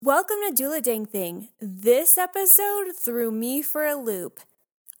Welcome to Doula Dang Thing. This episode threw me for a loop.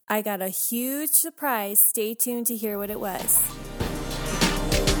 I got a huge surprise. Stay tuned to hear what it was.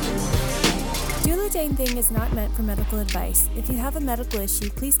 Doula Dang Thing is not meant for medical advice. If you have a medical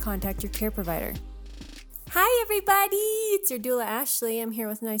issue, please contact your care provider. Hi, everybody. It's your doula, Ashley. I'm here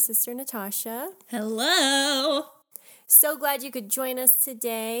with my sister, Natasha. Hello. So glad you could join us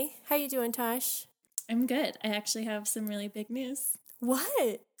today. How you doing, Tosh? I'm good. I actually have some really big news.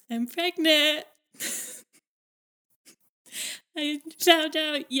 What? I'm pregnant. I found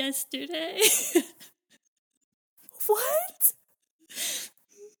out yesterday. What?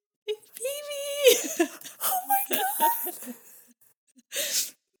 Baby. Oh my God.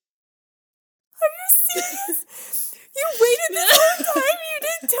 Are you serious? You waited this whole time? You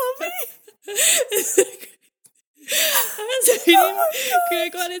didn't tell me? I was waiting.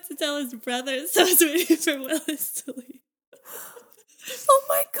 Greg wanted to tell his brother, so I was waiting for Willis to leave. Oh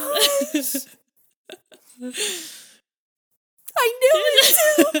my gosh. I knew it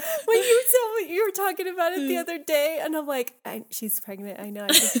too. When you told me, you were talking about it the other day, and I'm like, she's pregnant. I know. I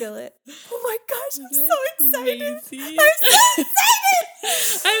can feel it. Oh my gosh. I'm so excited. Crazy. I'm so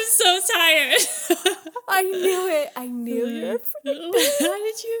excited. I'm so tired. I knew it. I knew you were pregnant. How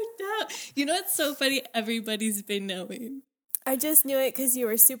did you know? You know what's so funny? Everybody's been knowing. I just knew it because you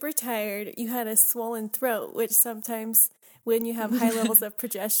were super tired. You had a swollen throat, which sometimes when you have high levels of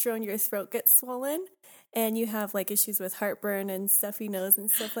progesterone, your throat gets swollen. And you have like issues with heartburn and stuffy nose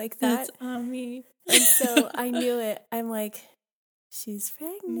and stuff like that. That's on me. And so I knew it. I'm like, she's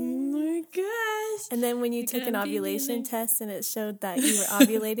pregnant. Oh my gosh. And then when you took an ovulation test and it showed that you were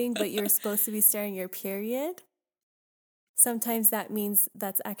ovulating, but you were supposed to be starting your period, sometimes that means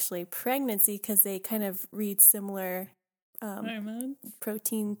that's actually pregnancy because they kind of read similar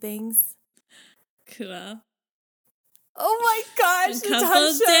protein things. Cool. Oh my gosh, A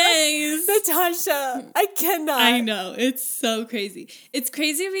couple Natasha. Days. Natasha, I cannot. I know. It's so crazy. It's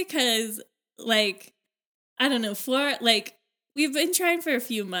crazy because, like, I don't know, we've been trying for a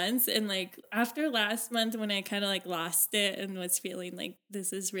few months, and, like, after last month when I kind of, like, lost it and was feeling like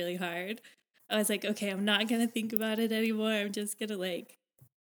this is really hard, I was like, okay, I'm not going to think about it anymore. I'm just going to, like,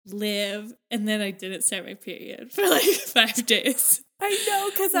 live. And then I didn't start my period for, like, 5 days. I know,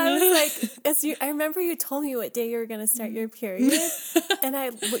 because I was like, I remember you told me what day you were going to start your period, and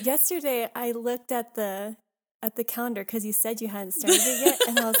yesterday I looked at the calendar because you said you hadn't started it yet,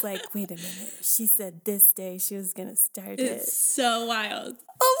 and I was like, wait a minute, she said this day she was going to start it. It's so wild.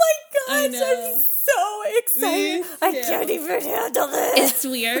 Oh my gosh, I'm so excited. I can't even handle this. It's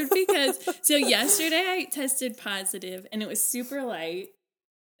weird because, so yesterday I tested positive, and it was super light,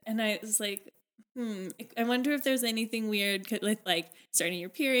 and I was like, I wonder if there's anything weird with like starting your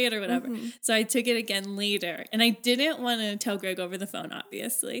period or whatever. Mm-hmm. So I took it again later, and I didn't want to tell Greg over the phone,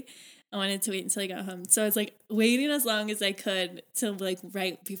 obviously. I wanted to wait until I got home. So I was like waiting as long as I could to like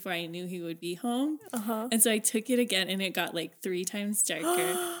right before I knew he would be home. Uh-huh. And so I took it again, and it got like 3 times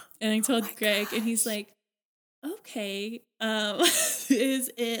darker. And I told Greg, and he's like, okay, is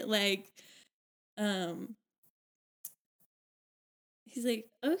it like, he's like,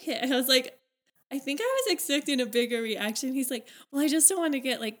 okay. I was like, I think I was expecting a bigger reaction. He's like, well, I just don't want to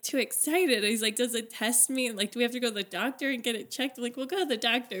get like too excited. And he's like, does it test me? And like, do we have to go to the doctor and get it checked? I'm like, we'll go to the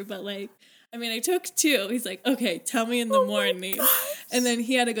doctor. But like, I mean, I took 2. He's like, okay, tell me in the morning. And then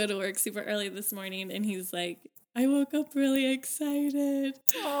he had to go to work super early this morning. And he's like, I woke up really excited.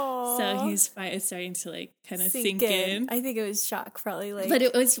 Aww. So it's starting to like kind of sink in. I think it was shock probably. Like, but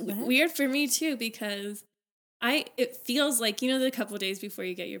it was weird for me too, because it feels like, you know, the couple of days before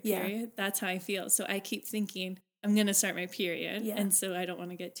you get your period, yeah. That's how I feel. So I keep thinking I'm going to start my period. Yeah. And so I don't want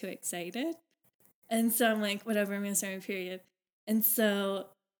to get too excited. And so I'm like, whatever, I'm going to start my period. And so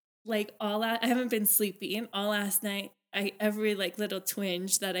like I haven't been sleeping all last night. Every like little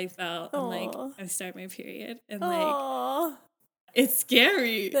twinge that I felt, I'm like, I start my period. And like, it's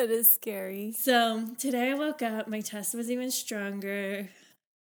scary. That is scary. So today I woke up, my test was even stronger.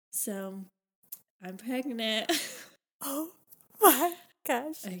 So I'm pregnant. Oh my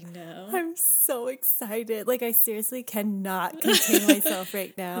gosh. I know. I'm so excited. Like, I seriously cannot contain myself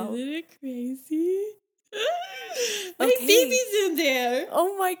right now. Isn't it crazy? My baby's in there.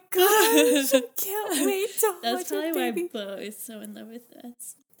 Oh my gosh. I can't wait to That's probably why Bo is so in love with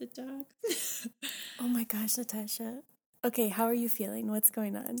us, the dog. Oh my gosh, Natasha. Okay, how are you feeling? What's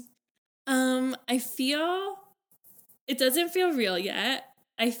going on? I feel it doesn't feel real yet.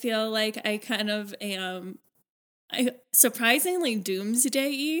 I feel like I kind of am surprisingly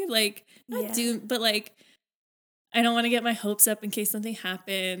doomsday-y, like not doom, but like I don't want to get my hopes up in case something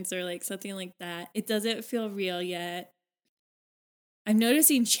happens or like something like that. It doesn't feel real yet. I'm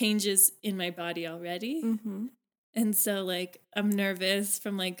noticing changes in my body already. Mm-hmm. And so, like, I'm nervous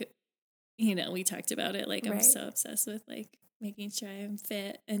from, like, you know, we talked about it. Like, I'm Right. so obsessed with, like, making sure I'm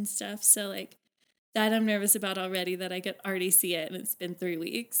fit and stuff. So, like, that I'm nervous about already, that I could already see it. And it's been 3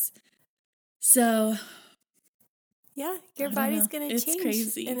 weeks. So, Yeah, your I don't body's know. going to It's change.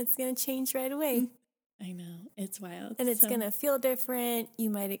 crazy. And it's going to change right away. I know. It's wild. And it's going to feel different. You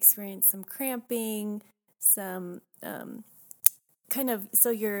might experience some cramping, some kind of,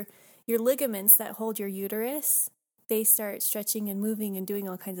 so your ligaments that hold your uterus, they start stretching and moving and doing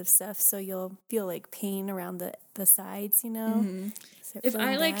all kinds of stuff. So you'll feel like pain around the sides, you know? Mm-hmm. If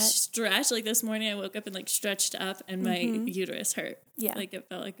I like stretch, like this morning I woke up and like stretched up and my uterus hurt. Yeah. Like it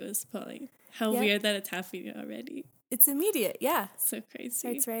felt like it was pulling. How weird that it's happening already. It's immediate, yeah. So crazy.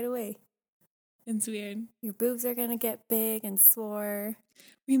 It's right away. It's weird. Your boobs are going to get big and sore.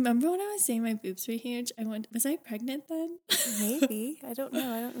 Remember when I was saying my boobs were huge? Was I pregnant then? Maybe. I don't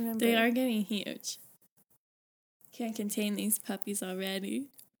know. I don't remember. They are getting huge. Can't contain these puppies already.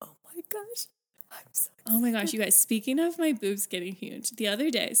 Oh my gosh. I'm so excited. Oh my gosh, you guys, speaking of my boobs getting huge, the other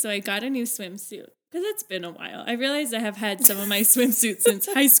day, so I got a new swimsuit because it's been a while. I realized I have had some of my swimsuits since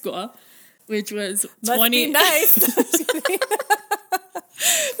high school, which was Must 20. be nice.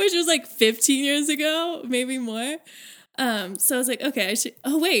 Which was like 15 years ago, maybe more. So I was like, okay,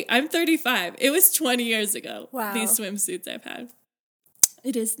 oh wait, I'm 35. It was 20 years ago. Wow. These swimsuits I've had.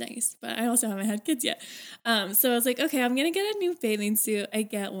 It is nice, but I also haven't had kids yet. So I was like, okay, I'm going to get a new bathing suit. I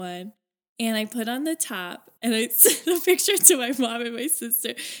get one. And I put on the top and I sent a picture to my mom and my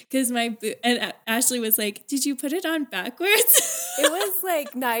sister because and Ashley was like, did you put it on backwards? It was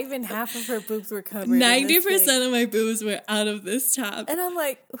like not even half of her boobs were covered. 90% of my boobs were out of this top. And I'm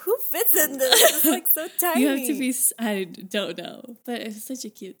like, who fits in this? It's like so tiny. You have to be, I don't know. But it was such a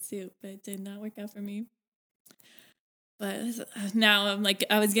cute suit, but it did not work out for me. But now I'm like,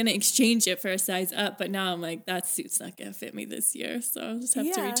 I was going to exchange it for a size up, but now I'm like, that suit's not going to fit me this year. So I'll just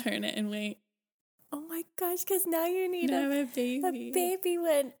have to return it and wait. Oh my gosh, because now you need a baby. A baby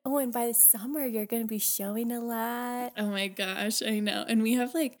when, and by the summer, you're going to be showing a lot. Oh my gosh, I know. And we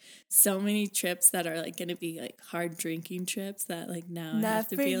have like so many trips that are like going to be like hard drinking trips that like now I have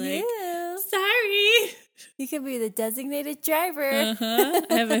to be like, sorry. You can be the designated driver. I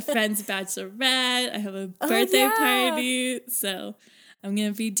have a friend's bachelorette. I have a birthday party. So I'm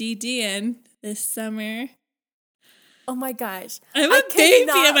going to be DDing this summer. Oh my gosh. I have a baby in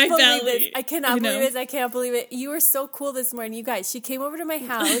my belly. I cannot believe this. I can't believe it. You were so cool this morning. You guys, she came over to my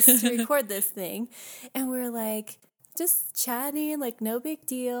house to record this thing. And we were like, just chatting, like no big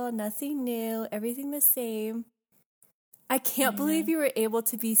deal, nothing new, everything the same. I can't believe you were able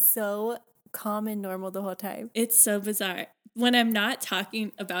to be so calm and normal the whole time. It's so bizarre. When I'm not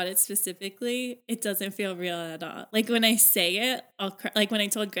talking about it specifically, it doesn't feel real at all. Like when I say it, I'll cry. Like when I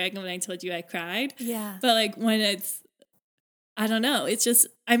told Greg and when I told you I cried. Yeah. But like when it's, I don't know. It's just,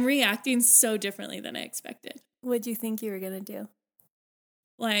 I'm reacting so differently than I expected. What'd you think you were going to do?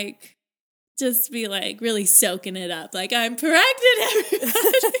 Like, just be like really soaking it up. Like, I'm pregnant,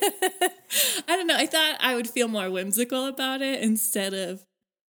 everybody. I don't know. I thought I would feel more whimsical about it instead of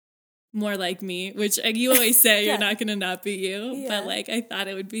more like me, which you always say you're not going to not be you. Yeah. But like, I thought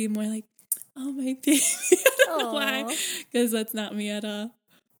it would be more like, oh, my baby. I don't know why. Because that's not me at all.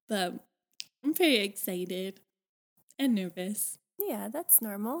 But I'm pretty excited. And nervous. Yeah, that's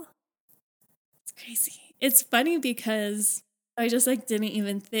normal. It's crazy. It's funny because I just like didn't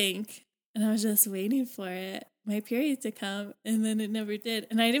even think, and I was just waiting for it, my period to come, and then it never did.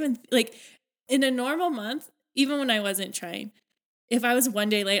 And I didn't even like in a normal month, even when I wasn't trying, if I was one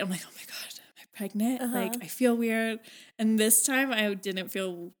day late, I'm like, oh my god, am I pregnant? Like I feel weird. And this time I didn't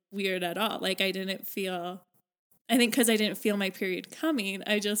feel weird at all. Like I think because I didn't feel my period coming,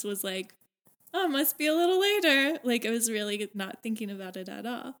 I just was like, oh, must be a little later. Like, I was really not thinking about it at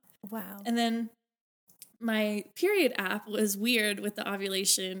all. Wow. And then my period app was weird with the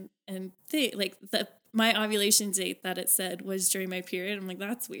ovulation and like my ovulation date that it said was during my period. I'm like,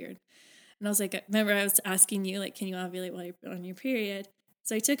 that's weird. And I was like, remember I was asking you, like, can you ovulate while you're on your period?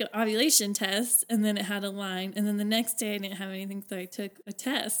 So I took an ovulation test and then it had a line. And then the next day I didn't have anything. So I took a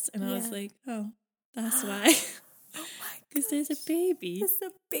test and I was like, oh, that's why. Oh my Because there's a baby. There's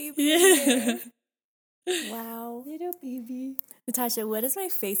a baby. Yeah. Wow. Little baby. Natasha, what does my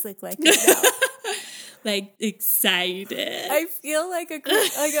face look like right now? Like excited. I feel like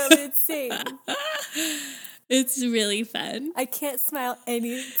I'm insane. It's really fun. I can't smile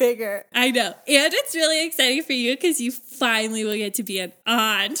any bigger. I know. And it's really exciting for you because you finally will get to be an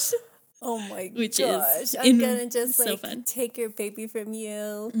aunt. Oh my gosh. I'm going to just so fun. Take your baby from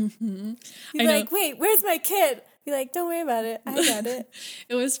you. Mm-hmm. You're like, wait, where's my kid? You're like, don't worry about it. I got it.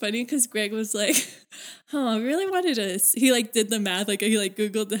 It was funny because Greg was like, oh, I really wanted to, he like did the math, like he like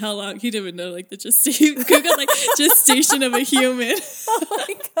Googled how long, he didn't even know like the gestation, Googled like gestation of a human. Oh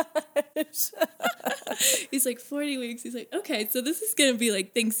my gosh. He's like 40 weeks. He's like, okay, so this is going to be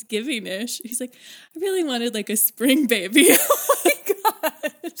like Thanksgiving-ish. He's like, I really wanted like a spring baby. Oh my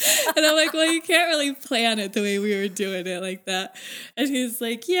gosh. And I'm like, well, you can't really plan it the way we were doing it like that. And he's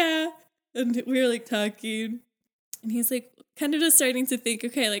like, yeah. And we were like talking. And he's like, kind of just starting to think,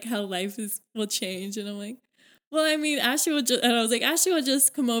 okay, like how life will change. And I'm like, well, I mean, Ashley will just, and I was like, Ashley will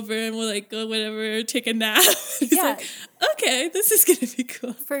just come over and we'll like go whatever, take a nap. He's like, okay, this is going to be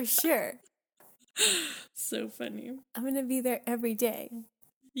cool. For sure. So funny. I'm going to be there every day.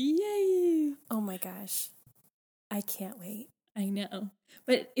 Yay. Oh my gosh. I can't wait. I know.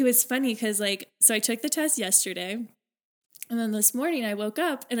 But it was funny because like, so I took the test yesterday. And then this morning I woke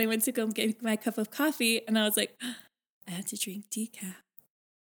up and I went to go get my cup of coffee and I was like, I had to drink decaf.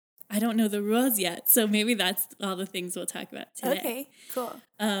 I don't know the rules yet. So maybe that's all the things we'll talk about today. Okay, cool.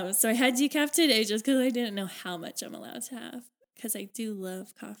 So I had decaf today just because I didn't know how much I'm allowed to have because I do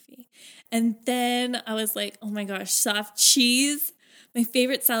love coffee. And then I was like, oh my gosh, soft cheese. My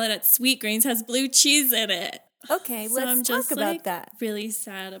favorite salad at Sweet Greens has blue cheese in it. Okay, So let's I'm just talk about like, that. Really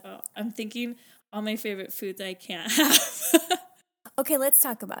sad about, I'm thinking all my favorite foods I can't have. Okay, let's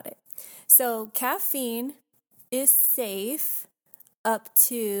talk about it. So caffeine is safe up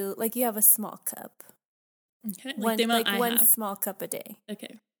to, like, you have a small cup. Okay, like the amount I one have. small cup a day.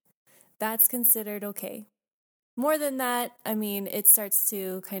 Okay. That's considered okay. More than that, I mean, it starts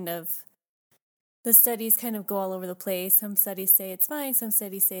to kind of, the studies kind of go all over the place. Some studies say it's fine, some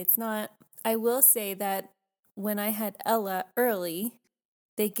studies say it's not. I will say that when I had Ella early,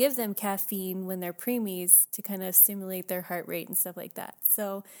 they give them caffeine when they're preemies to kind of stimulate their heart rate and stuff like that.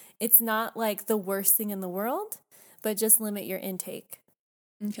 So it's not like the worst thing in the world, but just limit your intake.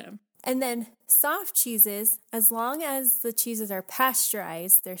 Okay. And then soft cheeses, as long as the cheeses are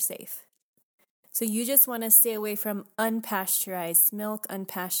pasteurized, they're safe. So you just want to stay away from unpasteurized milk,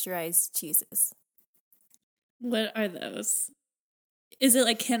 unpasteurized cheeses. What are those? Is it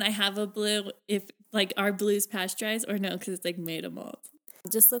like, can I have a blue if like are blues pasteurized or no? Because it's like made of malt.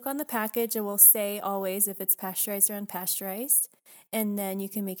 Just look on the package. It will say always if it's pasteurized or unpasteurized. And then you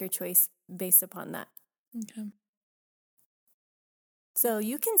can make your choice based upon that. Okay. So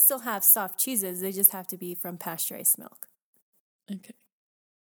you can still have soft cheeses. They just have to be from pasteurized milk. Okay.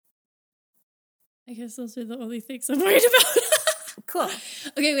 I guess those are the only things I'm worried about. Cool.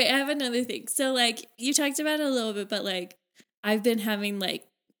 Okay, wait, I have another thing. So like you talked about it a little bit, but like I've been having like,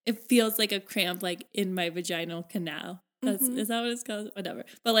 it feels like a cramp like in my vaginal canal. That's Is that what it's called? Whatever.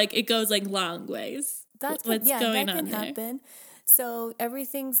 But like it goes like long ways. What's going that on can there? happen. So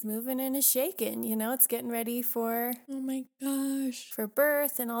everything's moving and is shaking, it's getting ready for Oh my gosh. for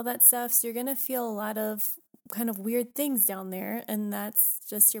birth and all that stuff. So you're going to feel a lot of kind of weird things down there, and that's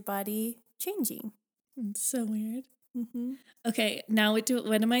just your body changing. It's so weird. Mm-hmm. Okay, now what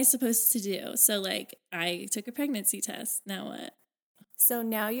am I supposed to do? So like I took a pregnancy test. Now what? So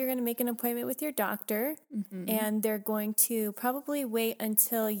now you're going to make an appointment with your doctor, and they're going to probably wait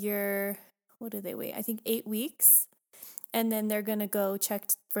until you're, what do they wait? I think 8 weeks. And then they're going to go check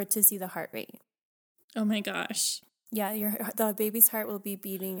to see the heart rate. Oh my gosh. Yeah, the baby's heart will be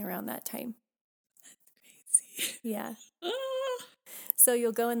beating around that time. That's crazy. Yeah. Oh. So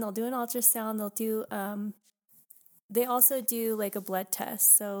you'll go and they'll do an ultrasound. They'll do, they also do like a blood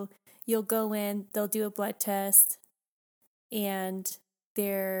test. So you'll go in, they'll do a blood test, and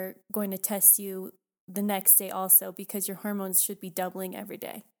they're going to test you the next day also because your hormones should be doubling every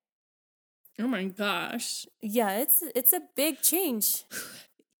day. Oh my gosh. Yeah, it's a big change.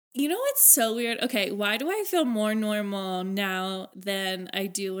 You know what's so weird? Okay, why do I feel more normal now than I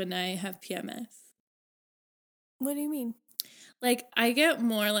do when I have PMS? What do you mean? Like, I get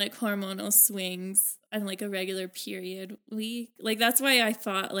more, like, hormonal swings on, like, a regular period week. Like, that's why I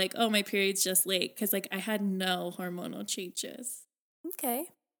thought, like, oh, my period's just late. Because, like, I had no hormonal changes. Okay.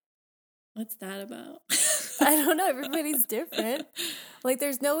 What's that about? I don't know. Everybody's different. Like,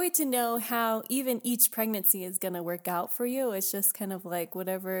 there's no way to know how even each pregnancy is going to work out for you. It's just kind of like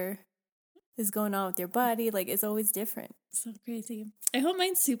whatever is going on with your body. Like, it's always different. So crazy. I hope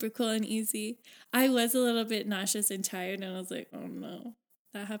mine's super cool and easy. I was a little bit nauseous and tired, and I was like, oh no,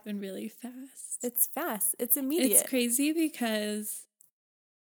 that happened really fast. It's fast. It's immediate. It's crazy because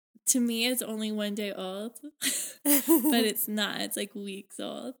to me, it's only 1 day old, but it's not. It's like weeks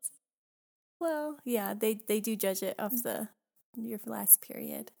old. Well, yeah, they do judge it off your last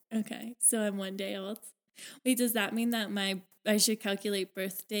period. Okay, so I'm 1 day old. Wait, does that mean that I should calculate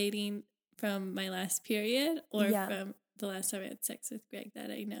birth dating from my last period or Yeah. from the last time I had sex with Greg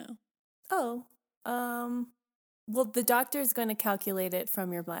that I know? Oh, well, the doctor is going to calculate it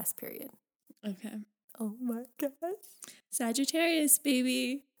from your last period. Okay. Oh my gosh. Sagittarius,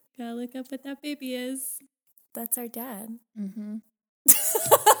 baby. Gotta look up what that baby is. That's our dad. Mm-hmm.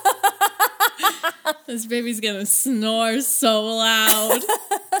 This baby's gonna snore so loud.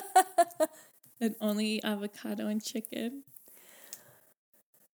 And only eat avocado and chicken.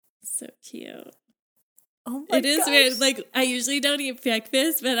 So cute. Oh my It is gosh. weird. Like, I usually don't eat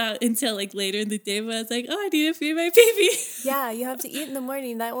breakfast, but until like later in the day, but I was like, oh, I need to feed my baby. Yeah, you have to eat in the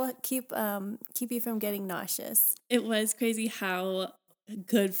morning. That will keep you from getting nauseous. It was crazy how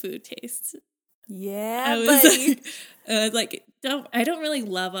good food tastes. Yeah, I was buddy. I don't really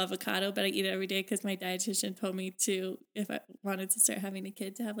love avocado, but I eat it every day because my dietitian told me to, if I wanted to start having a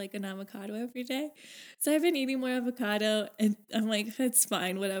kid, to have like an avocado every day. So I've been eating more avocado, and I'm like, it's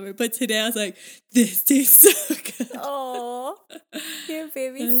fine, whatever. But today I was like, this tastes so good. Oh, your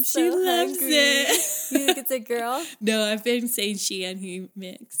baby's so She loves hungry. it. You think it's a girl? No, I've been saying she and he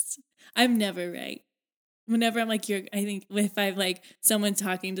mixed. I'm never right. Whenever I'm like, I think if I'm like someone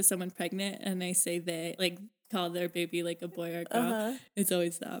talking to someone pregnant and I say they, like, call their baby like a boy or a girl, it's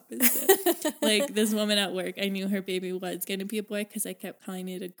always the opposite. Like this woman at work, I knew her baby was going to be a boy because I kept calling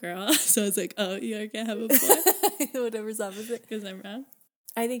it a girl. So I was like, oh, you're going to have a boy? Whatever's opposite. Because I'm wrong.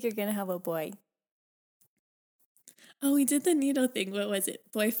 I think you're going to have a boy. Oh, we did the needle thing. What was it?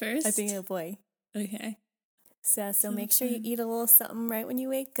 Boy first? I think a boy. Okay. So make sure you eat a little something right when you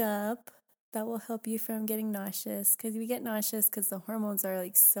wake up. That will help you from getting nauseous, because we get nauseous because the hormones are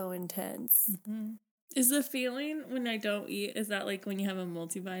like so intense. Mm-hmm. Is the feeling when I don't eat, is that like when you have a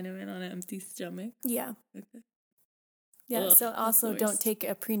multivitamin on an empty stomach? Yeah. Okay. Yeah, Ugh, so also don't take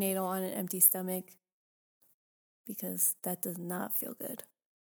a prenatal on an empty stomach, because that does not feel good.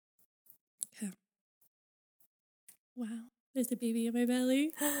 Okay. Wow. There's a baby in my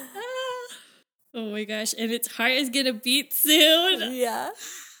belly. Oh my gosh. And its heart is going to beat soon. Yeah.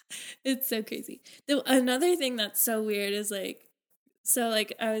 It's so crazy. Another thing that's so weird is like, so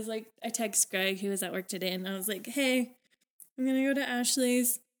like I was like, I text Greg, who was at work today, and I was like, hey, I'm going to go to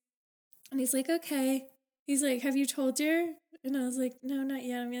Ashley's. And he's like, okay. He's like, have you told her? And I was like, no, not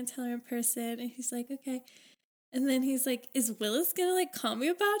yet. I'm going to tell her in person. And he's like, okay. And then he's like, is Willis going to like call me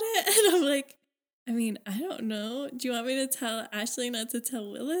about it? And I'm like, I mean, I don't know. Do you want me to tell Ashley not to tell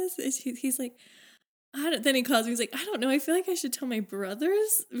Willis? And he's like, then he calls me. He's like, I don't know. I feel like I should tell my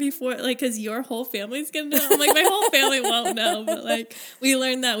brothers before, like, because your whole family's going to know. I'm like, my whole family won't know. But, like, we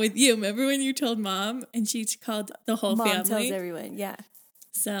learned that with you. Remember when you told Mom and she called the whole family? Mom tells everyone, yeah.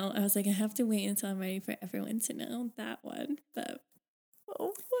 So I was like, I have to wait until I'm ready for everyone to know that one. But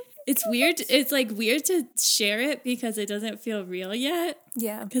it's weird. It's, like, weird to share it because it doesn't feel real yet.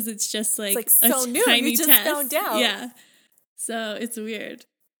 Yeah. Because it's just, like it's like so new. Tiny You just test. found out. Yeah. So it's weird.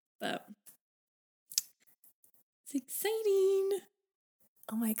 But it's exciting.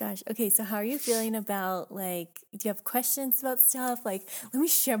 Oh my gosh. Okay, so how are you feeling about, like, do you have questions about stuff? Like, let me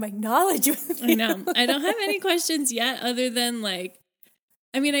share my knowledge with you. I know. I don't have any questions yet other than, like,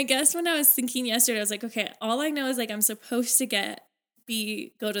 I mean, I guess when I was thinking yesterday, I was like, okay, all I know is, like, I'm supposed to go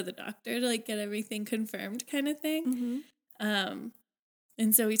to the doctor to, like, get everything confirmed kind of thing. Mm-hmm.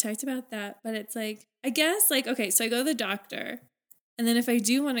 And so we talked about that, but it's like, I guess, like, okay, so I go to the doctor. And then if I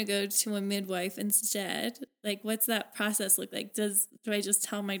do want to go to a midwife instead, like, what's that process look like? Do I just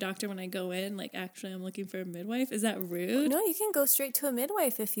tell my doctor when I go in, like, actually I'm looking for a midwife? Is that rude? No, you can go straight to a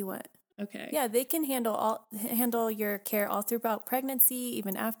midwife if you want. Okay. Yeah, they can handle your care all throughout pregnancy,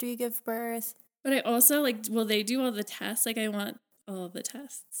 even after you give birth. But I also, like, will they do all the tests? Like, I want all of the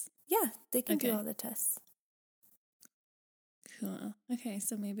tests. Yeah, they can do all the tests. Cool. Okay,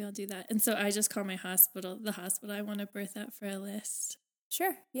 so maybe I'll do that. And so I just call the hospital I want to birth at, for a list.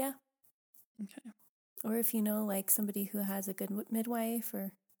 Sure, yeah. Okay. Or if you know, like, somebody who has a good midwife,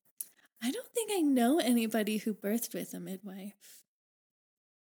 or... I don't think I know anybody who birthed with a midwife.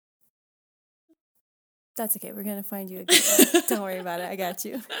 That's okay. We're going to find you a good one. Don't worry about it. I got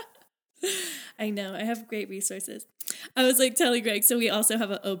you. I know. I have great resources. I was, like, telling Greg, so we also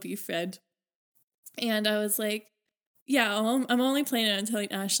have an OB friend. And I was like, yeah, I'm only planning on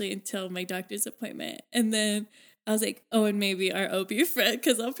telling Ashley until my doctor's appointment. And then I was like, oh, and maybe our OB friend,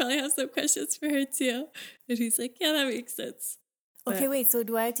 because I'll probably have some questions for her too. And he's like, yeah, that makes sense. Okay, wait, so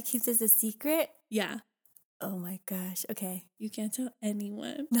do I have to keep this a secret? Yeah. Oh my gosh, okay. You can't tell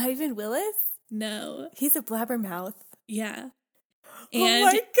anyone. Not even Willis? No. He's a blabbermouth. Yeah. And oh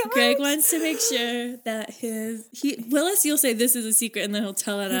my gosh. Greg wants to make sure that Willis, you'll say this is a secret, and then he'll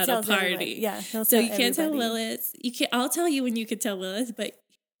tell it at a party. Everyone. Yeah, so you can't tell Willis. I'll tell you when you can tell Willis, but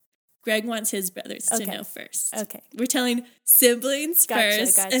Greg wants his brothers to Okay. know first. Okay. We're telling siblings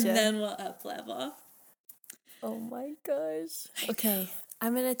first, Gotcha. and then we'll up level. Oh my gosh. Okay.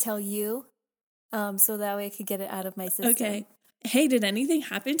 I'm going to tell you so that way I could get it out of my system. Okay. Hey, did anything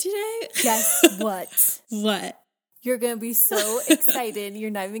happen today? Guess what? What? You're going to be so excited.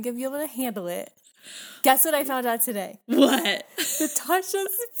 You're not even going to be able to handle it. Guess what I found out today? What?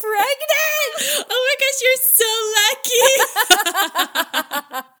 Natasha's pregnant! Oh my gosh, you're so lucky!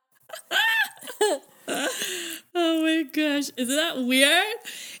 Oh my gosh, isn't that weird?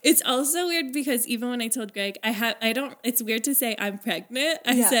 It's also weird because even when I told Greg, it's weird to say I'm pregnant.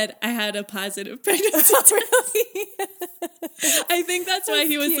 I said I had a positive pregnancy test. Really? I think that's why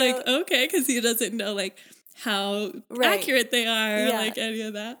he was cute. like, okay, because he doesn't know like how accurate they are, or like any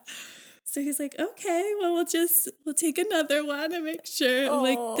of that. So he's like, okay, well, we'll take another one and make sure.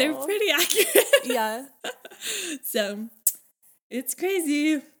 Like, they're pretty accurate. Yeah. So it's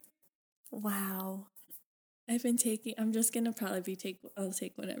crazy. Wow. I'm just going to probably I'll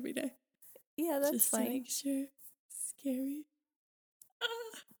take one every day. Yeah, that's just fine. to make sure. Scary.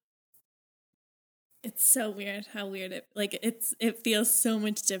 It's so weird how weird it feels so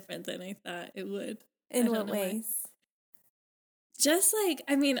much different than I thought it would. In what ways? Just like,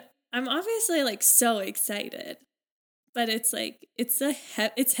 I mean, I'm obviously like so excited, but it's like, it's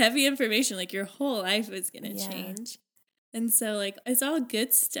heavy information. Like your whole life is going to change. And so like, it's all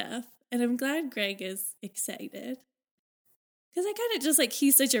good stuff. And I'm glad Greg is excited. Because I kind of just like,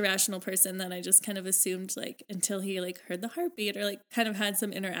 he's such a rational person that I just kind of assumed like until he like heard the heartbeat or like kind of had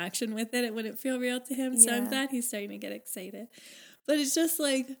some interaction with it, it wouldn't feel real to him. So I'm glad he's starting to get excited. But it's just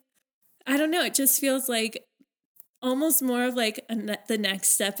like, I don't know. It just feels like almost more of like the next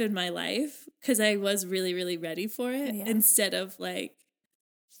step in my life because I was really, really ready for it instead of like,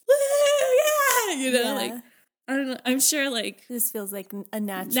 woo, yeah, like, I don't know. I'm sure like. This feels like a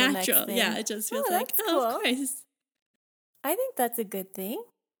natural next thing. Yeah, it just feels like, cool. Of course. I think that's a good thing.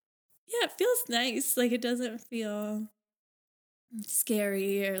 Yeah, it feels nice. Like it doesn't feel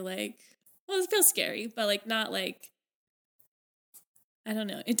scary or like, well, it feels scary, but like not like, I don't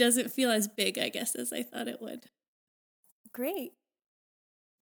know. It doesn't feel as big, I guess, as I thought it would. Great.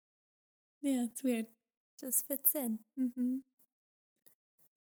 Yeah, it's weird. Just fits in. Mm-hmm.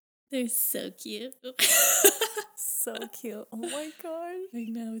 They're so cute. So cute. Oh my gosh. I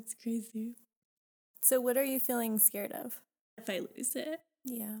know, it's crazy. So what are you feeling scared of? If I lose it.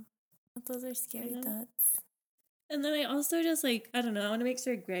 Yeah. Those are scary thoughts. And then I also just like, I don't know, I want to make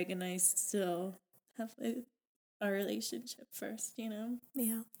sure Greg and I still have our relationship first, you know?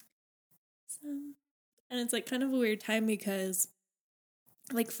 Yeah. So, and it's like kind of a weird time because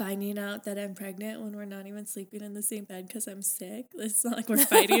like finding out that I'm pregnant when we're not even sleeping in the same bed because I'm sick. It's not like we're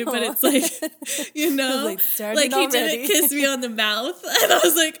fighting, but it's like, you know, like he didn't kiss me on the mouth. And I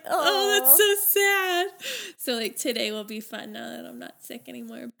was like, oh, that's so sad. So like today will be fun now that I'm not sick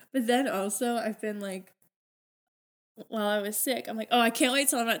anymore. But then also I've been like, while I was sick, I'm like, oh, I can't wait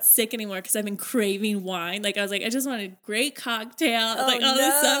till I'm not sick anymore because I've been craving wine. Like I was like, I just want a great cocktail, like all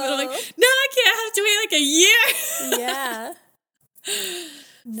this stuff. And I'm like, no, I can't have to wait like a year. Yeah.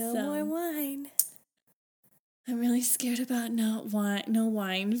 No more wine. I'm really scared about no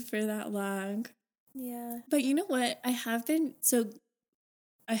wine for that long. Yeah. But you know what? I have been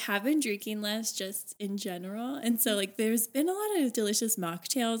drinking less just in general. And so like there's been a lot of delicious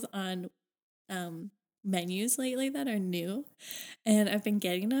mocktails on menus lately that are new. And I've been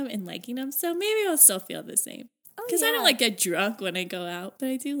getting them and liking them. So maybe I'll still feel the same. Because I don't like get drunk when I go out, but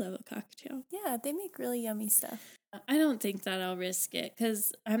I do love a cocktail. Yeah, they make really yummy stuff. I don't think that I'll risk it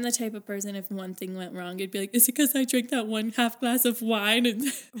because I'm the type of person, if one thing went wrong, it'd be like, is it because I drank that 1/2 glass of wine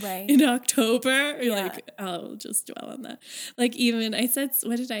in October? Or like, I'll just dwell on that. Like even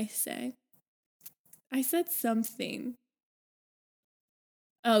what did I say? I said something.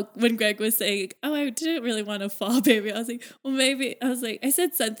 Oh, when Greg was saying, oh, I didn't really want to fall, baby. I was like, well, maybe. I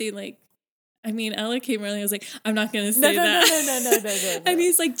said something like, I mean, Ella came early. I was like, I'm not going to say that. No. And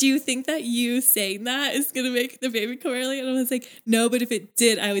he's like, do you think that you saying that is going to make the baby come early? And I was like, no, but if it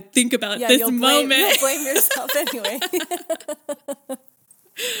did, I would think about this moment. You'll blame yourself anyway.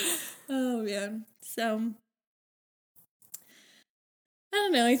 Oh, man. So, I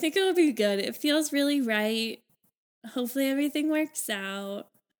don't know. I think it'll be good. It feels really right. Hopefully everything works out.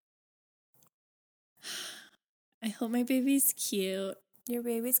 I hope my baby's cute. Your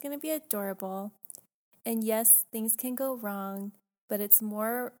baby's going to be adorable. And yes, things can go wrong, but it's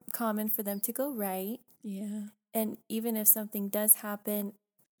more common for them to go right. Yeah. And even if something does happen,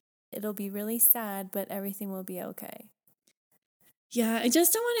 it'll be really sad, but everything will be okay. Yeah, I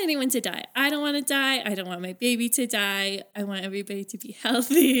just don't want anyone to die. I don't want to die. I don't want my baby to die. I want everybody to be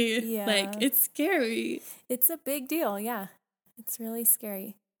healthy. Yeah. Like, it's scary. It's a big deal, yeah. It's really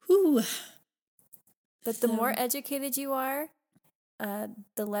scary. Whew. But the more educated you are,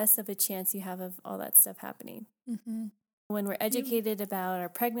 the less of a chance you have of all that stuff happening. Mm-hmm. When we're educated about our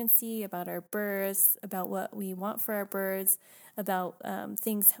pregnancy, about our births, about what we want for our births, about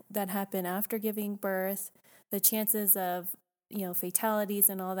things that happen after giving birth, the chances of, fatalities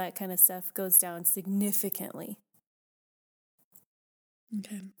and all that kind of stuff goes down significantly.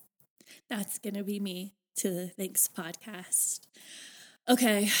 Okay. That's going to be me to the Thanks podcast.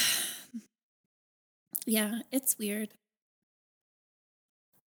 Okay. Yeah, it's weird.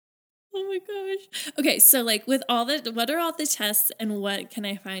 Oh my gosh. Okay, so like with what are all the tests and what can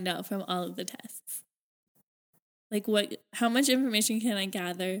I find out from all of the tests? Like how much information can I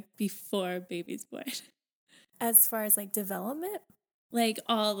gather before baby's born? As far as like development? I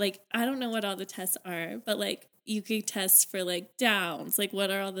don't know what all the tests are, but like you could test for like Downs. Like what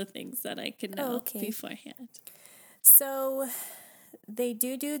are all the things that I could know beforehand? So they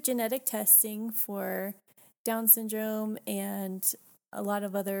do genetic testing for Down syndrome and a lot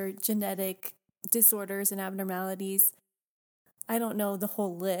of other genetic disorders and abnormalities. I don't know the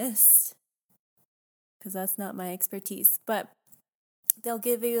whole list because that's not my expertise, but they'll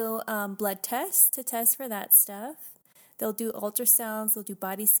give you blood tests to test for that stuff. They'll do ultrasounds, they'll do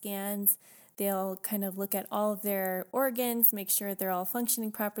body scans, they'll kind of look at all of their organs, make sure they're all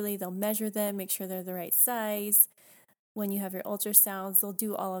functioning properly, they'll measure them, make sure they're the right size. When you have your ultrasounds, they'll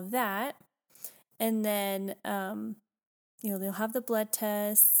do all of that. And then, they'll have the blood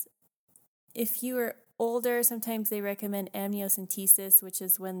tests. If you are older, sometimes they recommend amniocentesis, which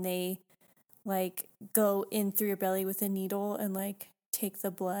is when they like go in through your belly with a needle and like take the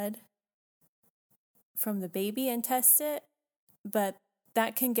blood from the baby and test it. But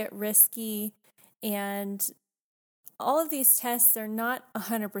that can get risky, and all of these tests are not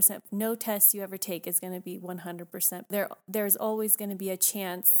 100%. No test you ever take is going to be 100%. There's always going to be a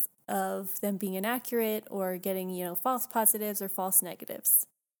chance of them being inaccurate or getting, false positives or false negatives.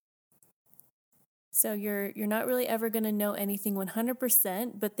 So you're not really ever going to know anything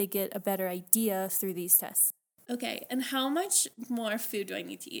 100%, but they get a better idea through these tests. Okay, and how much more food do I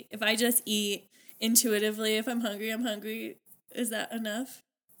need to eat? If I just eat intuitively, if I'm hungry, is that enough?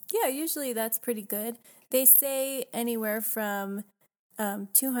 Yeah, usually that's pretty good. They say anywhere from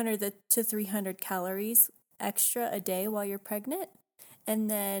 200 to 300 calories extra a day while you're pregnant, and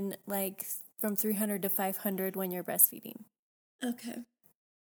then like from 300 to 500 when you're breastfeeding. Okay.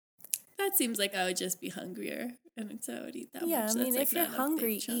 That seems like I would just be hungrier, and so I would eat that much. Yeah, I mean, that's if you're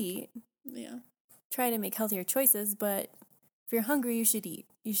hungry, eat. Yeah. Try to make healthier choices, but if you're hungry, you should eat.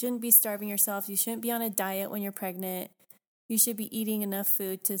 You shouldn't be starving yourself. You shouldn't be on a diet when you're pregnant. You should be eating enough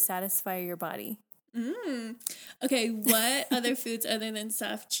food to satisfy your body. Okay, what other foods other than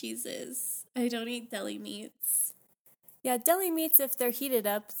soft cheeses? I don't eat deli meats. Yeah, deli meats, if they're heated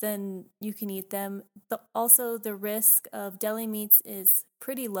up, then you can eat them. But also, the risk of deli meats is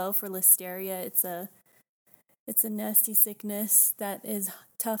pretty low for listeria. It's a nasty sickness that is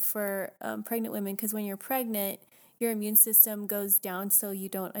tough for pregnant women because when you're pregnant, your immune system goes down so you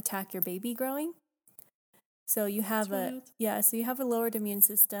don't attack your baby growing. So you have you have a lowered immune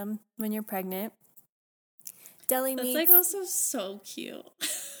system when you're pregnant. Deli meats. That's like also so cute.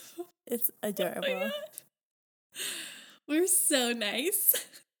 It's adorable. Oh my God. We're so nice.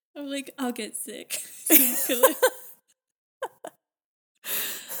 I'm like, I'll get sick.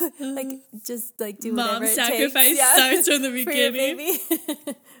 Just do Mom whatever it sacrifice takes. Yeah. Starts from the beginning. For your baby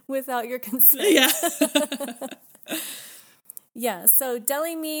without your consent. Yeah. Yeah, so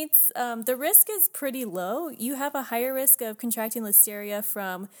deli meats, the risk is pretty low. You have a higher risk of contracting listeria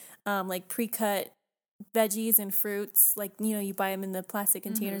from pre-cut veggies and fruits. You buy them in the plastic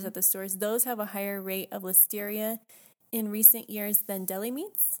containers at the stores. Those have a higher rate of listeria in recent years than deli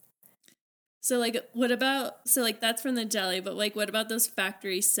meats. So that's from the deli, but what about those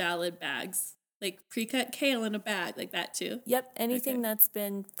factory salad bags? Like pre-cut kale in a bag, like that too? Yep, anything that's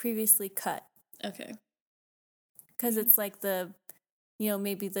been previously cut. Okay. Because it's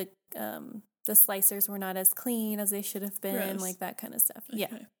maybe the slicers were not as clean as they should have been, Gross. that kind of stuff. Okay.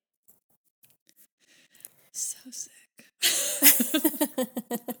 Yeah. So sick.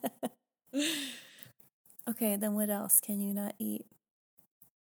 Okay, then what else can you not eat?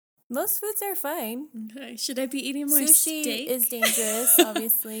 Most foods are fine. Okay. Should I be eating more Sushi steak? is dangerous,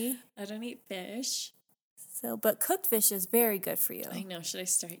 obviously. I don't eat fish. But cooked fish is very good for you. I know. Should I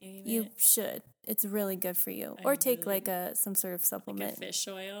start eating it? You should. It's really good for you. Or take some sort of supplement. Like a fish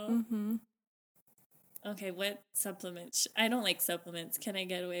oil? Mm-hmm. Okay, what supplements? I don't like supplements. Can I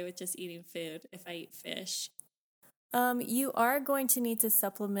get away with just eating food if I eat fish? You are going to need to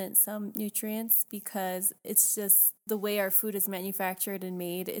supplement some nutrients because it's just the way our food is manufactured and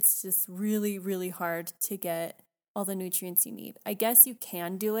made. It's just really, really hard to get all the nutrients you need. I guess you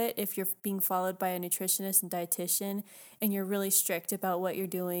can do it if you're being followed by a nutritionist and dietitian and you're really strict about what you're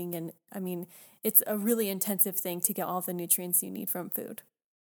doing. And I mean, it's a really intensive thing to get all the nutrients you need from food.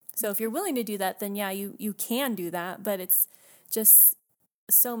 So if you're willing to do that, then yeah, you can do that, but it's just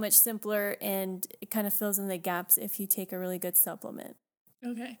so much simpler and it kind of fills in the gaps if you take a really good supplement.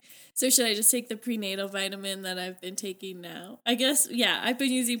 Okay. So should I just take the prenatal vitamin that I've been taking now? I guess, yeah, I've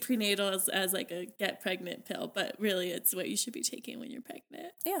been using prenatal as like a get pregnant pill, but really it's what you should be taking when you're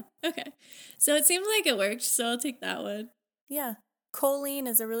pregnant. Yeah. Okay. So it seems like it worked, so I'll take that one. Yeah. Choline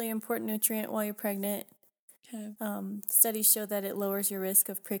is a really important nutrient while you're pregnant. Okay. Studies show that it lowers your risk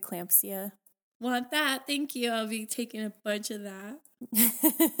of preeclampsia. Want that? Thank you. I'll be taking a bunch of that.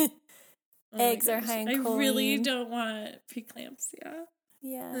 Eggs are high in choline. I really don't want preeclampsia.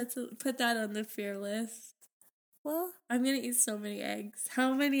 Yeah. Let's put that on the fear list. Well, I'm going to eat so many eggs.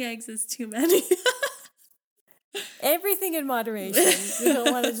 How many eggs is too many? everything in moderation. You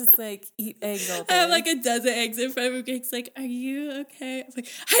don't want to just like eat eggs all day. I have like a dozen eggs in front of me. It's like, are you okay? I'm like,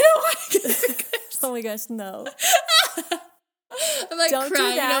 I don't want to get preeclampsia. Oh my gosh, no. I'm like Don't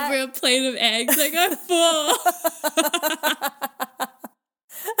crying over a plate of eggs. Like, I'm full.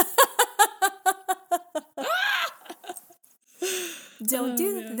 Don't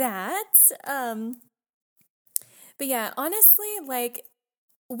do that. But yeah, honestly, like,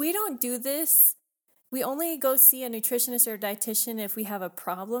 we don't do this. We only go see a nutritionist or a dietitian if we have a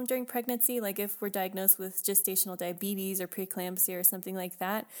problem during pregnancy, like if we're diagnosed with gestational diabetes or preeclampsia or something like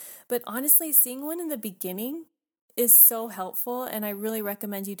that. But honestly, seeing one in the beginning is so helpful, and I really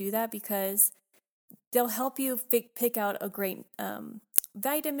recommend you do that because they'll help you pick out a great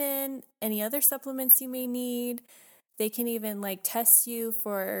vitamin, any other supplements you may need. They can even like test you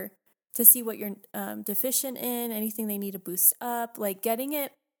to see what you're deficient in, anything they need to boost up. Like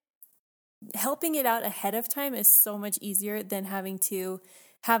helping it out ahead of time is so much easier than having to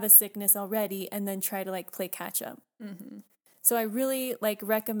have a sickness already and then try to like play catch up. Mm-hmm. So I really like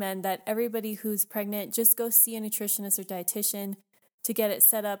recommend that everybody who's pregnant just go see a nutritionist or dietitian to get it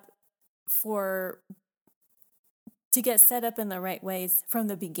set up in the right ways from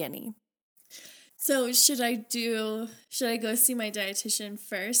the beginning. So should I go see my dietitian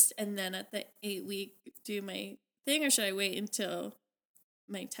first and then at the 8-week do my thing, or should I wait until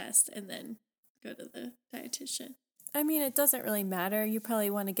my test and then go to the dietitian? I mean, it doesn't really matter. You probably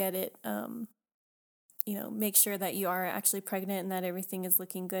want to get it, make sure that you are actually pregnant and that everything is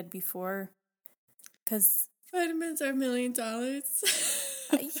looking good before, because vitamins are $1 million.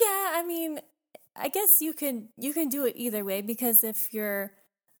 Yeah, I mean, I guess you can do it either way, because if your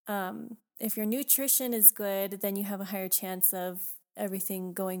nutrition is good, then you have a higher chance of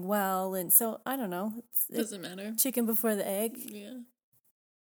everything going well. And so I don't know. Doesn't matter. Chicken before the egg. Yeah.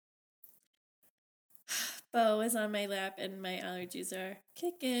 Bo is on my lap and my allergies are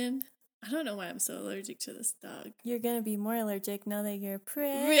kicking. I don't know why I'm so allergic to this dog. You're going to be more allergic now that you're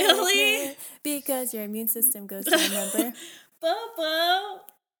pregnant. Really? Because your immune system goes down, remember? Bobo!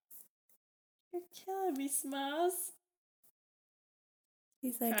 You're killing me, Smalls.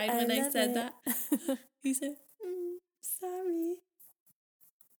 He's like, cried when I said that. He said, sorry.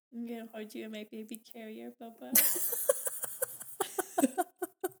 I'm going to hold you in my baby carrier, Bobo.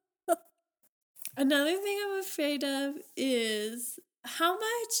 Another thing I'm afraid of is how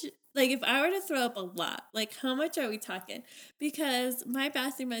much, like if I were to throw up a lot, like how much are we talking? Because my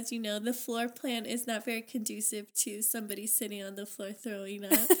bathroom, as you know, the floor plan is not very conducive to somebody sitting on the floor throwing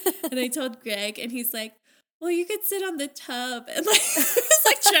up. And I told Greg, and he's like, well, you could sit on the tub. And like, it's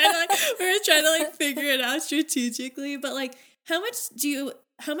like we were trying to figure it out strategically. But like, how much do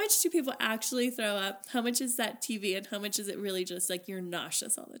people actually throw up? How much is that TV? And how much is it really just like you're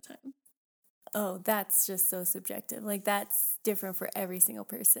nauseous all the time? Oh, that's just so subjective. Like, that's different for every single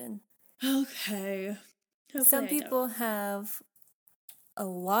person. Okay. Hopefully some people have a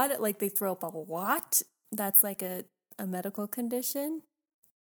lot, like they throw up a lot. That's like a medical condition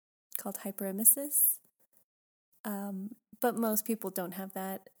called hyperemesis. But most people don't have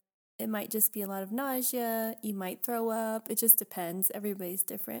that. It might just be a lot of nausea. You might throw up. It just depends. Everybody's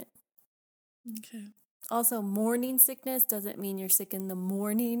different. Okay. Also, morning sickness doesn't mean you're sick in the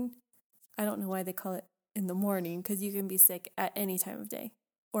morning. I don't know why they call it in the morning, because you can be sick at any time of day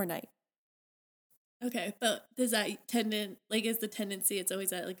or night. Okay, but does that is the tendency it's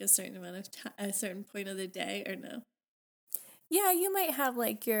always at like a certain amount of a certain point of the day, or no? Yeah, you might have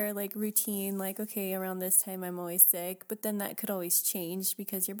like your like routine, like, okay, around this time I'm always sick, but then that could always change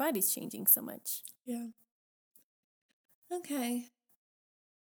because your body's changing so much. Yeah. Okay.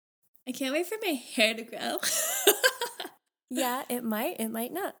 I can't wait for my hair to grow. Yeah, it might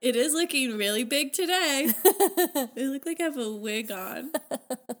not. It is looking really big today. It look like I have a wig on.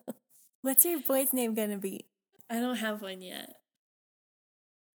 What's your boy's name gonna be? I don't have one yet.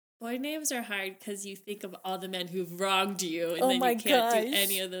 Boy names are hard because you think of all the men who've wronged you, and Oh then my you can't do gosh.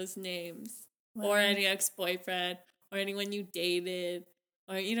 any of those names. Wow. Or any ex-boyfriend, or anyone you dated,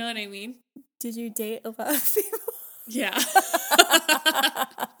 or you know what I mean? Did you date a lot of people? Yeah.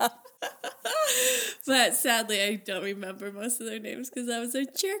 But sadly, I don't remember most of their names because I was a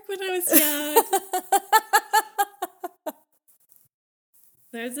jerk when I was young.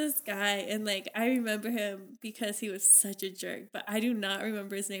 There's this guy, and like I remember him because he was such a jerk, but I do not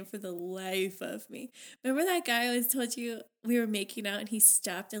remember his name for the life of me. Remember that guy I always told you we were making out and he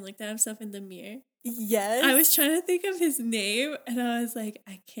stopped and looked at himself in the mirror? Yes. I was trying to think of his name, and I was like,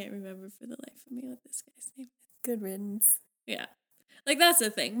 I can't remember for the life of me what this guy's name is. Good riddance. Yeah. Like, that's the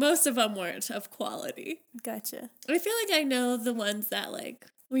thing. Most of them weren't of quality. Gotcha. I feel like I know the ones that, like,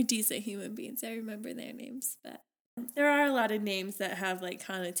 were decent human beings. I remember their names, but there are a lot of names that have, like,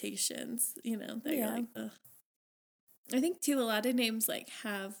 connotations, you know, that you're like, ugh. I think, too, a lot of names, like,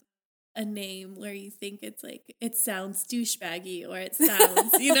 have a name where you think it's, like, it sounds douchebaggy or it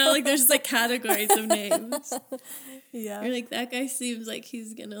sounds, you know, like, there's just, like, categories of names. Yeah. You're like, that guy seems like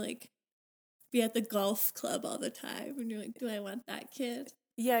he's gonna, like, be at the golf club all the time. And you're like, do I want that kid?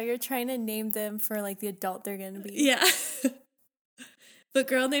 Yeah, you're trying to name them for like the adult they're going to be. Yeah. But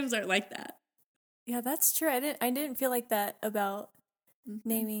girl names aren't like that. Yeah, that's true. I didn't feel like that about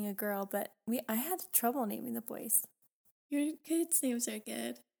naming a girl, but I had trouble naming the boys. Your kids' names are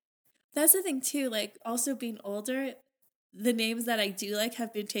good. That's the thing too, like also being older, the names that I do like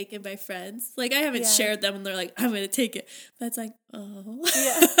have been taken by friends. Like I haven't shared them and they're like, I'm gonna take it. But it's like, oh.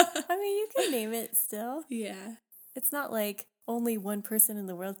 Yeah. I mean, you can name it still. Yeah. It's not like only one person in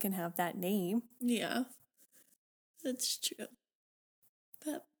the world can have that name. Yeah. That's true.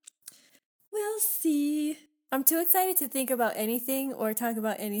 But we'll see. I'm too excited to think about anything or talk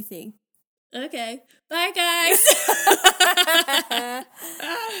about anything. Okay. Bye, guys.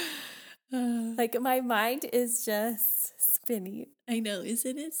 Like, my mind is just spinning. I know.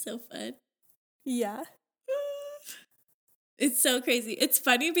 Isn't it so fun? Yeah. It's so crazy. It's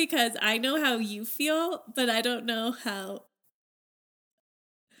funny because I know how you feel, but I don't know how.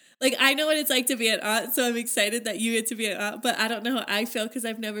 Like, I know what it's like to be an aunt, so I'm excited that you get to be an aunt, but I don't know how I feel because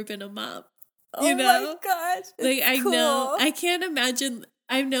I've never been a mom. You know? Oh my gosh. Like, I cool. know. I can't imagine.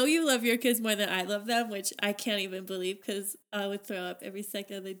 I know you love your kids more than I love them, which I can't even believe because I would throw up every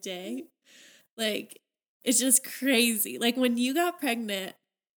second of the day. Like, it's just crazy. Like, when you got pregnant,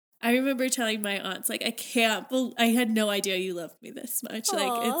 I remember telling my aunts, like, I had no idea you loved me this much. Aww.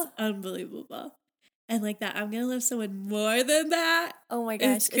 Like, it's unbelievable. And like that, I'm going to love someone more than that. Oh my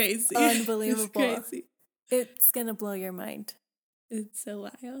gosh. It's crazy. It's unbelievable. It's crazy. It's going to blow your mind. It's so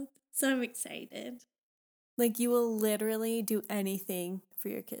wild. So I'm excited. Like, you will literally do anything for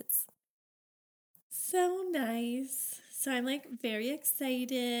your kids. So nice. So I'm like very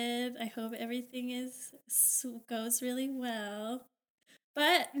excited. I hope everything goes really well.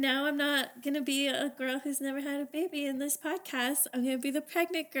 But now I'm not going to be a girl who's never had a baby in this podcast. I'm going to be the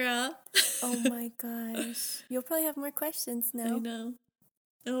pregnant girl. Oh my gosh. You'll probably have more questions now. I know.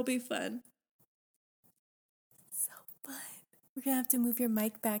 It'll be fun. So fun. We're going to have to move your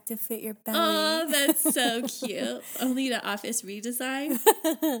mic back to fit your belly. Oh, that's so cute. I'll need an office redesign.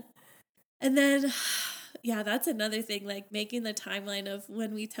 And then, yeah, that's another thing, like making the timeline of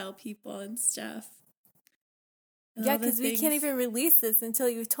when we tell people and stuff. And yeah, because we can't even release this until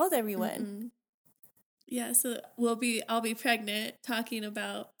you've told everyone. Mm-mm. Yeah, so I'll be pregnant talking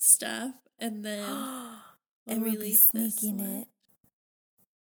about stuff, and then and we'll be sneaking it.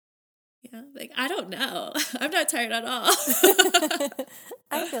 Yeah, like I don't know. I'm not tired at all.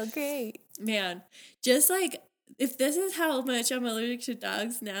 I feel great. Man, just like if this is how much I'm allergic to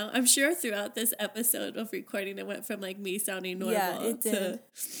dogs now, I'm sure throughout this episode of recording it went from like me sounding normal to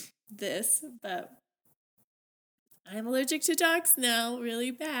this, but I'm allergic to dogs now,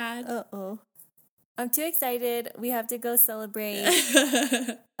 really bad. Uh-oh. I'm too excited. We have to go celebrate.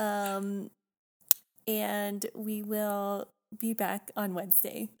 And we will be back on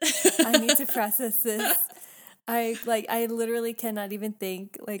Wednesday. I need to process this. I literally cannot even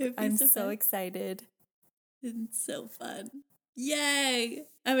think. Like, I'm so excited. It's so fun. Yay!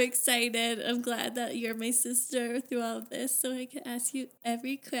 I'm excited. I'm glad that you're my sister through all this so I can ask you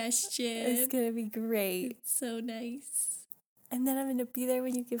every question. It's going to be great. It's so nice. And then I'm going to be there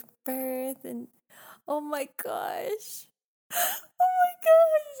when you give birth. And oh my gosh. Oh my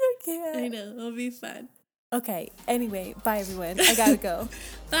gosh. I can't. I know. It'll be fun. Okay. Anyway, bye everyone. I got to go.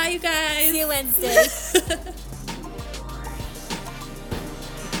 Bye, you guys. See you Wednesday.